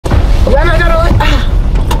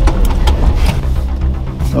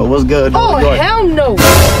what's good? Oh, hell no.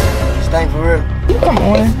 Stay for real. Come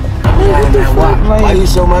on. Why you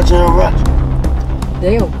so much in a rush?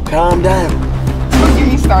 Damn. Calm down. Don't get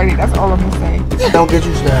me started. That's all I'm gonna say. Don't get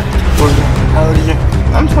you started. How old is you?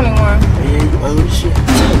 I'm 21. Yeah, you old as shit.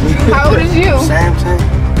 How old is you? Same thing.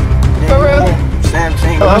 Yeah, For real? Same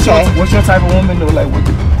thing. What's your type of woman though? Like what?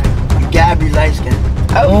 You gotta be light skinned.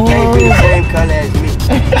 Oh. You can't be the same color as me.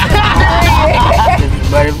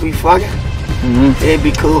 But if we fucking, it'd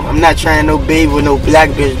be cool. I'm not trying no baby with no black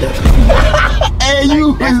bitch though. Hey,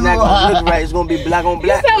 you. That's not gonna look right. It's gonna be black on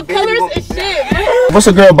black. You sell colors and shit, man. What's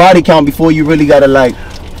a girl body count before you really gotta like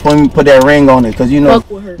put that ring on it? Cause you know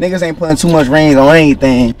niggas ain't putting too much rings on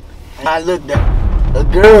anything. I looked at a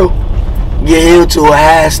girl get held to a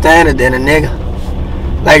higher standard than a nigga.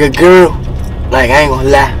 Like a girl, like I ain't gonna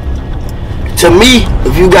lie. To me,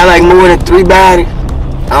 if you got like more than 3 bodies,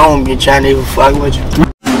 I don't be trying to even fuck with you.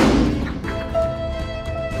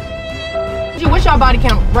 What's your body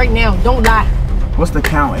count right now? Don't lie. What's the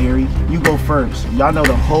count, Ari? You go first. Y'all know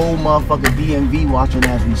the whole motherfucking DMV watching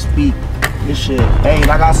as we speak. This shit. Hey,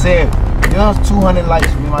 like I said, you know, 200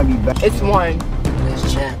 likes, we might be better. It's 1.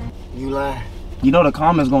 Let's chat. You lying. You know the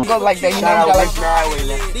comments gonna Go like that. You know, Shout out like Richmond Highway,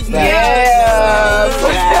 man.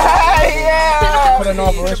 yeah. put it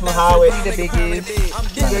on for Richmond Highway. The biggest.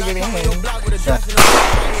 Bigger than him.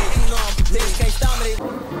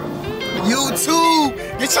 YouTube,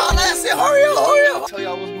 get y'all ass in, hurry up, hurry up. Tell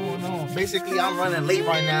y'all what's going on. Basically, I'm running late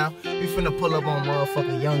right now. We finna pull up on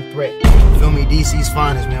motherfucking Young Threat. Feel me? DC's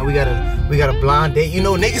finest, man. We got a blind date. You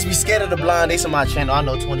know, niggas be scared of the blind dates on my channel. I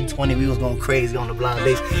know 2020 we was going crazy on the blind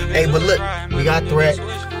dates. Hey, but look, we got Threat.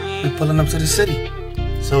 We pulling up to the city.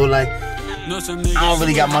 So like, I don't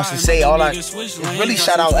really got much to say. All I really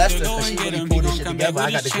shout out Esther because she really pulled this shit together.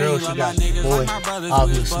 I got the girl, she got the boy,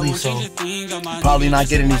 obviously. So probably not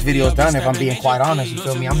getting these videos done if I'm being quite honest. You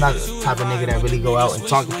feel me? I'm not the type of nigga that really go out and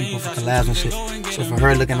talk to people for collabs and shit. So for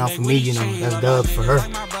her looking out for me, you know, that's dub for her.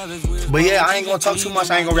 But yeah, I ain't gonna talk too much.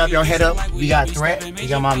 I ain't gonna wrap your head up. We got Threat. We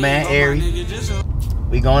got my man Ari.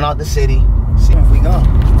 We going out the city. See if we go.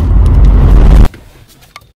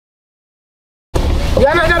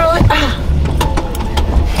 Y'all not got a lighter?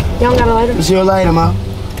 Y'all got a lighter? What's your lighter, ma?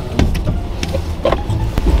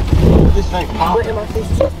 This thing pop.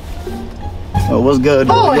 Oh, what's good?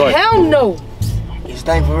 Oh, hell no. This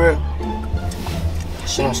thing for real.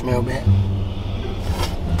 Shit don't smell bad.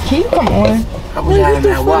 Keep come on. I was having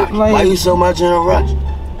that watch. Why you so much in a rush?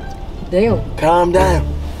 Damn. Calm down.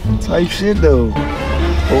 Type shit though.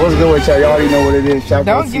 But what's good with y'all? Y'all already know what it is.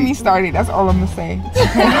 Don't get me started. That's all I'm gonna say.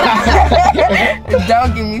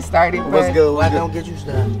 Don't get me started. What's good? Why don't get you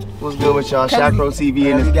started? What's good with y'all? SHIAKUROO TV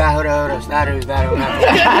in You this. got hold on. Started.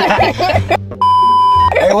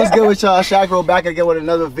 Hey, what's good with y'all? SHIAKUROO back again with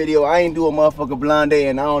another video. I ain't do a motherfucking blind date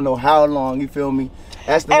and I don't know how long. You feel me?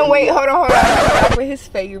 That's the And wait, hold on. Back with his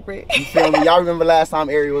favorite. You feel me? Y'all remember last time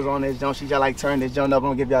Ari was on this jump? She just like turned this jump up. I'm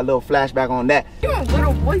gonna give y'all a little flashback on that. You a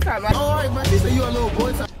little boy time. Like, Alright, man. She said you a little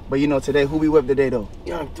boy time. But you know today, who we with today though?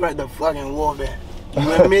 Young Threat the fucking warfare. You know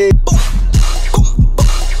what I mean?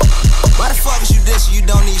 Why the fuck is you this? You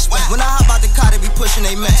don't need space. When I hop out the car, they be pushing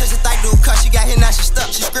they man. Just a thing do a cut, she got hit, now she stuck.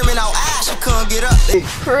 She screaming out, she couldn't get up.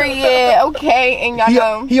 period. Okay, and y'all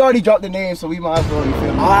know. He already dropped the name, so we might as well. You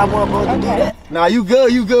feel me? Oh, I want both to do that. Nah, you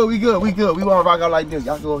good, we good. We wanna rock out like this.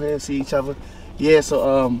 Y'all go ahead and see each other. Yeah,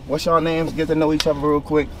 so what's y'all names? Get to know each other real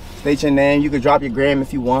quick. State your name. You can drop your gram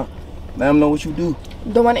if you want. Let them know what you do.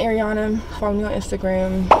 DOIN Ariana. Follow me on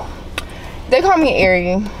Instagram. They call me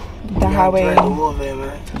Ari. The highway. Threat the warfare,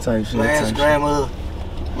 man. Type shit. My Instagram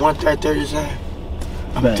 133.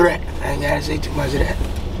 I'm Threat. I ain't gotta say too much of that.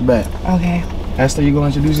 Bet. Okay. Esther, you gonna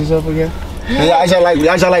introduce yourself again? Y'all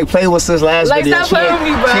just like play with sis last Like, video. stop playing with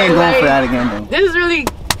me, bro. She ain't going Like, for that again though. This is really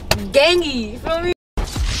gangy. You feel me?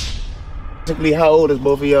 Basically, how old is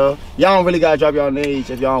both of y'all? Y'all don't really gotta drop y'all age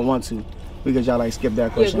if y'all don't want to. We could y'all like skip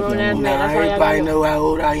that question. grown ass man. Nah, That's all y'all everybody got. know how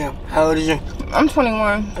old I am. How old is you? I'm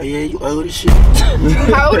 21. Oh yeah, you old as shit.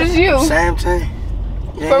 How old is you? Same thing.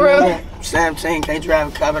 Yeah, For real? Yeah. Same thing. Can't drive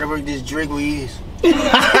a car, but I work this Drake we is.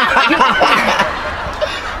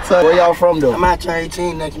 So where y'all from though? I'm out to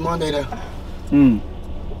 18 next Monday though.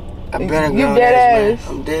 I've been a You grown dead ass ass.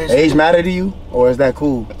 man. I'm dead. Age matter to you, or is that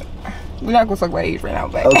cool? We're not gonna talk about age right now,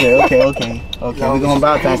 but Okay. We gonna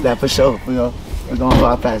bypass that for sure. We gonna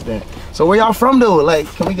bypass that. So where y'all from though? Like,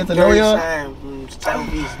 can we get to know y'all? From from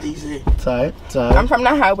Southeast DC. Tight. I'm from the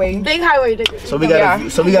highway. Big highway, nigga. So we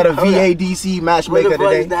got a VADC Where matchmaker the fuck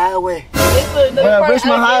today. is the highway? Well,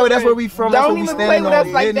 Richmond Highway, that's where we from. That's Don't where we even stand play with on.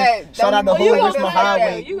 us like that. Shout out the You whole gonna Richmond find out.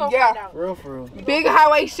 Highway. You gonna Yeah. find out. For real. Big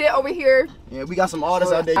highway shit over here. Yeah, we got some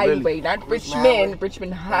artists out there. Highway, not Richmond.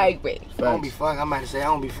 Richmond Highway. I don't be fucking. I'm about to say I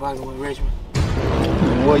don't be fucking with Richmond.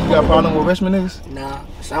 What, you got a problem with Richmond niggas? Nah,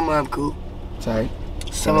 some of them cool. Tight.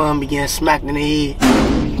 Some of them be getting smacked in the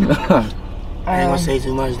head. I ain't gonna say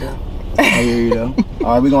too much though. I hear you though.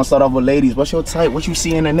 All right, we gonna start off with ladies. What's your type? What you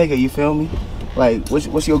see in a nigga? You feel me? Like,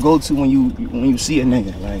 what's your go-to when you see a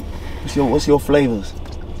nigga? Like, what's your flavors?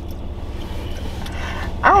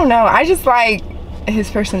 I don't know. I just like his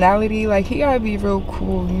personality. Like, he gotta be real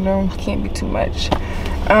cool, you know? Can't be too much.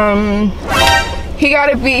 He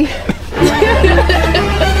gotta be.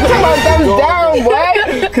 Thumbs down,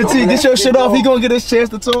 what? Continue, get your shit off. He gonna get his chance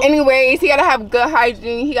to talk. Anyways, he gotta have good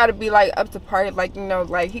hygiene. He gotta be like up to par, like, you know,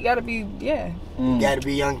 like he gotta be, yeah. Gotta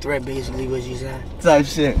be young threat, basically, what you said. Type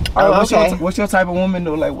shit. Oh, okay. What's your type of woman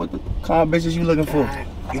though? Like, what the kind of bitches you looking for?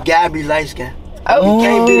 You gotta be light skinned. Oh, You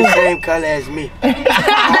can't be the same color as me.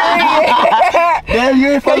 Damn, you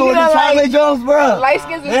ain't fucking with the chocolate Jones, bro. light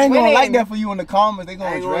skins is They ain't gonna winning. like that for you in the comments. They I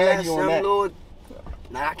gonna ain't gonna drag let you on some that. little.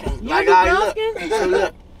 Nah, I can't. You Like, do I brown look. skin? So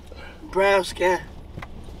look, brown skin.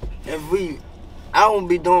 I don't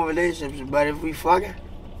be doing relationships, but if we fucking,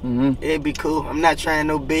 it'd be cool. I'm not trying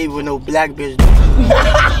no baby with no black bitch.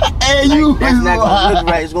 Hey, you. That's not gonna look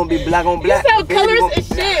right. It's gonna be black on black. You sound The baby colors gonna and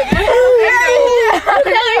be black. shit, man.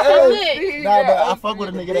 Nah, but I fuck with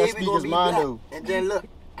a nigga that Baby speaks gonna his be mind black. though. And then look,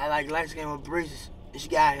 I like light skin with braces. And she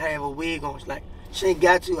gotta have a wig on. It's like she ain't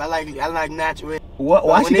got to. I like natural. What?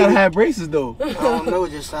 Why When she they- gotta have braces though? I don't know,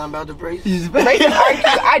 just something about the braces. Braces are cute.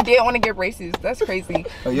 I did want to get braces. That's crazy.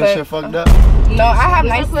 Oh, your But, shit fucked up. No, I have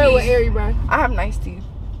nice Stop playing with teeth. Ari, bro. I have nice teeth.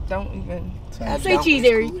 Don't even. Say cheese,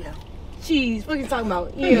 Ari. Cheese. What you talking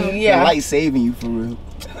about? Yeah. The Yeah. light saving you for real.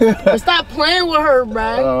 But stop playing with her, bro.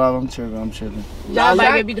 Oh, I'm tripping. Y'all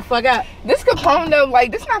might get beat the fuck up. This Capone though,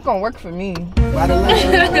 like, this not gonna work for me. Why the light?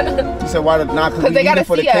 You said why the not? Cause Cause they we need gotta it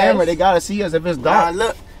for the see us. camera. They gotta see us if it's Nah, dark.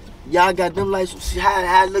 look. Y'all got them lights. See how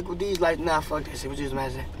I look with these lights? Nah, fuck that shit. What you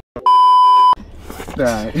was saying?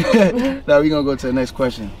 Alright. Now we gonna go to the next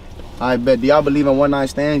question. I bet. Do y'all believe in one night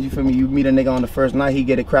stands? You feel me? You meet a nigga on the first night, he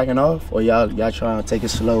get it cracking off, or y'all trying to take it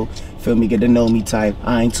slow? Feel me? Get to know me type.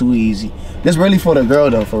 I ain't too easy. This really for the girl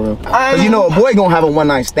though, for real. Cause you know a boy gonna have a one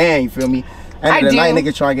night stand. You feel me? And I the night do.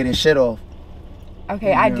 nigga try to get his shit off.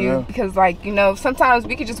 Okay, I Yeah. do, because like, you know, sometimes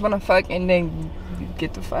we could just want to fuck and then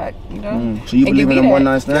get the fuck, you know. So you And believe give in me a one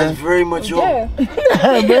that. night That's stand? very mature.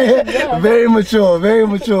 Yeah. Very mature.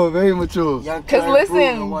 Young Cause Karen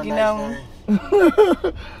listen, Pruitt, one you night know, stand.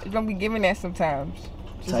 don't be giving that sometimes.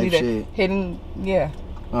 Just Type be the shit. hidden, yeah.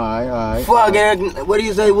 Alright. Fuck it. What do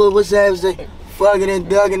you say? What's that say? Fuck it and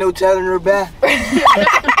Doug and no telling her back.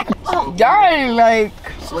 Y'all ain't like,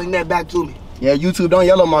 Swing that back to me. Yeah, YouTube don't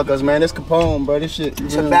yellow mark us, man. It's Capone, bro. This shit.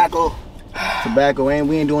 Tobacco. Tobacco. We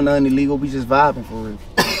ain't doing nothing illegal. We just vibing for real.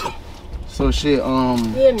 So shit.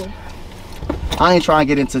 Hear me. I ain't trying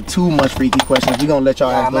to get into too much freaky questions. We gonna let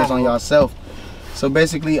y'all ask those on yourself. So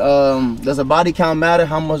basically, does a body count matter?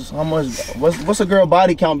 How much? What's a girl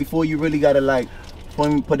body count before you really gotta like, before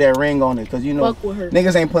you put that ring on it? Cause you know, Fuck with her.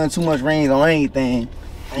 niggas ain't putting too much rings on anything.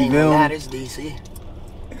 I ain't feel gonna lie, me? this DC.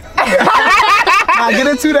 Nah, get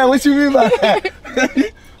into that. What you mean by that?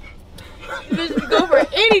 Bitch can go for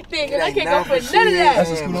anything, and I can't go for none of That's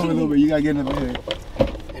that. a scoot over a little bit. You gotta get in the bed.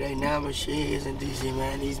 It ain't nothing but shit is in DC,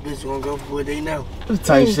 man. These bitches gonna go for what they know.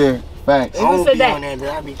 Type shit. Facts. I don't said be that? on that, but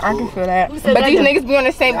I be I can cool. feel that. Who said But that these though? niggas be on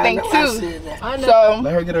the same I thing know I too. said that. I know. So,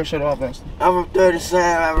 Let her get her shit off, actually. I'm from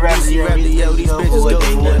 37. I'm rapping. Yo, these bitches go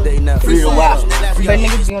for what they know. Free to watch. but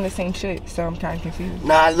niggas be on the same shit. So I'm kind of confused.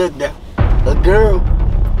 Nah, look though. A girl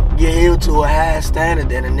get held to a higher standard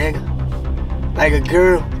than a nigga. Like a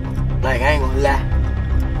girl, like I ain't gonna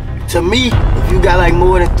lie. To me, if you got like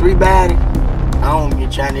more than 3 bodies, I don't be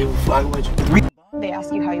trying to even fuck with you. They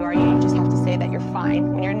ask you how you are, you just have to say that you're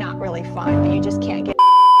fine when you're not really fine, but you just can't get.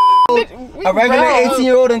 A regular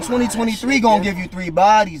 18-year-old in 2023 gonna give you 3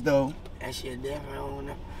 bodies though. That shit different. I don't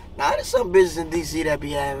know. Nah, there's some bitches in DC that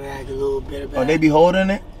be having like a little bit about. Oh, they be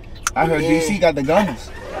holding it? I heard Yeah. DC got the gunners.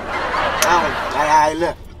 I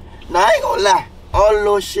look. Nah, I ain't gonna lie. All the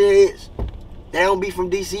little shits, they don't be from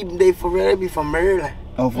DC, they for real, they be from Maryland.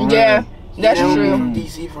 Oh, for real? Yeah, that's They don't be true. from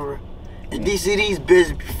DC for real. In DC, these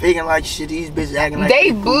bitches be faking like shit. These bitches acting like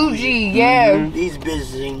They bougie, yeah. These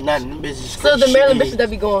bitches ain't nothing. Them bitches So the Maryland shit. bitches that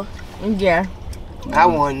be going. Yeah. I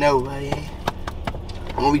wanna know, but yeah.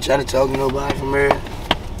 I won't be trying to talk to nobody from Maryland.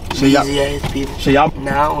 Easy ass people. Shit, y'all.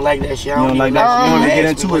 Nah, I don't like that shit. You don't like that? You don't get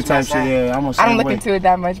into it type shit. Yeah, I'm I don't look into it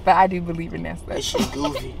that much, but I do believe in that stuff. That shit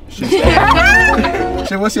goofy.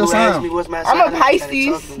 Shit, what's your sign? I'm a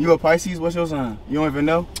Pisces. You a Pisces? What's your sign? You don't even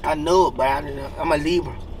know? I know it, but I don't know. I'm a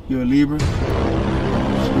Libra. You a Libra?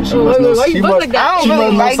 She Wait, must know. why you She look must like that? I she don't must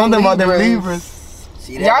really know like something about them Libras. Libras.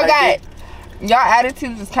 See that Y'all right got, there? y'all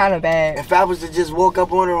attitudes is kind of bad. If I was to just walk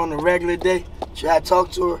up on her on a regular day, should I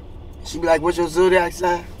talk to her? She'd be like, what's your zodiac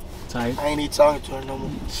sign? Type. I ain't even talking to her no more.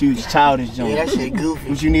 She was childish, John. Yeah, that shit goofy.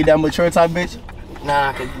 Would you need that mature type bitch?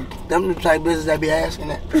 Nah, cause them the type business that be asking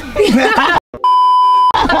that.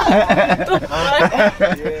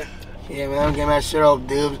 Yeah, man, I'm getting my shit off,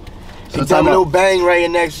 dude. So Tell me no bang right here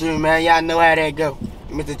next to me, man. Y'all know how that go.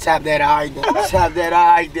 Mr. Tap that alright there. Tap that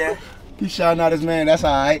alright there. He shouting out his man, that's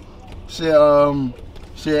alright. Shit,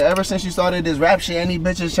 ever since you started this rap shit, any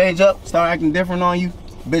bitches change up, start acting different on you?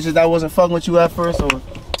 Bitches that wasn't fucking with you at first, or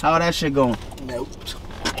how that shit going? Nope.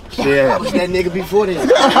 Shit. I was that nigga before this.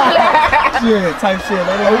 Shit, type shit,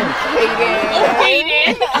 let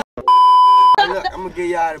it Look, I'm gonna give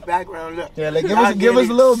y'all the background. Look. Yeah, like, give us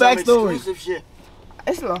a little some backstory. Exclusive shit.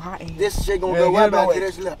 It's a little hot in here. This shit gonna Yeah, go get well it back away. to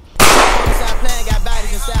this. Look. Inside plan got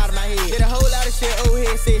bodies inside of my head. Did a whole lot of shit old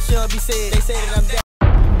head said shouldn't be said. They say that I'm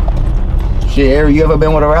dead. Shit, Ari, you ever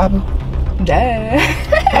been with a rapper? Duh.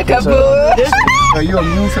 A couple. So you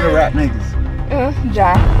immune to the rap niggas?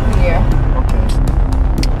 Ja. Yeah.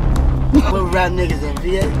 What rap niggas in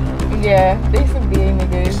VA? Yeah. They some VA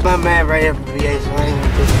niggas. My man right here from VA, so I ain't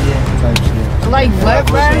gonna push VA. Type shit. Like what,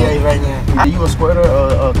 Push bro? VA right now. Are you a squirter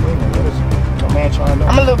or a cleaner? What is my man trying to know?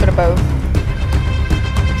 I'm a little bit of both.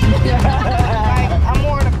 I'm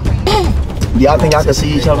more of a clean. Y'all think y'all can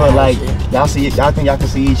see each other like y'all think y'all can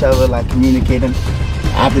see each other like communicating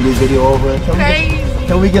after this video over?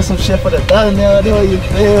 Can we get some shit for the thumbnail? Do you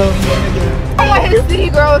feel? I want his city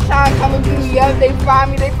girls trying to come and beat me up. They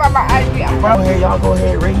find my IG. I'm Bro, here y'all go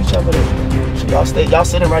ahead, rate each other. Y'all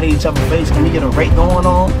sitting right in each other's face. Can we get a rate going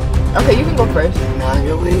on? okay, you can go first. Nah,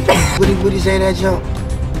 yo, what he say that jump?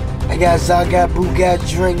 I got Zod, got Boo, got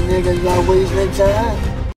drink, nigga. Y'all waste that time.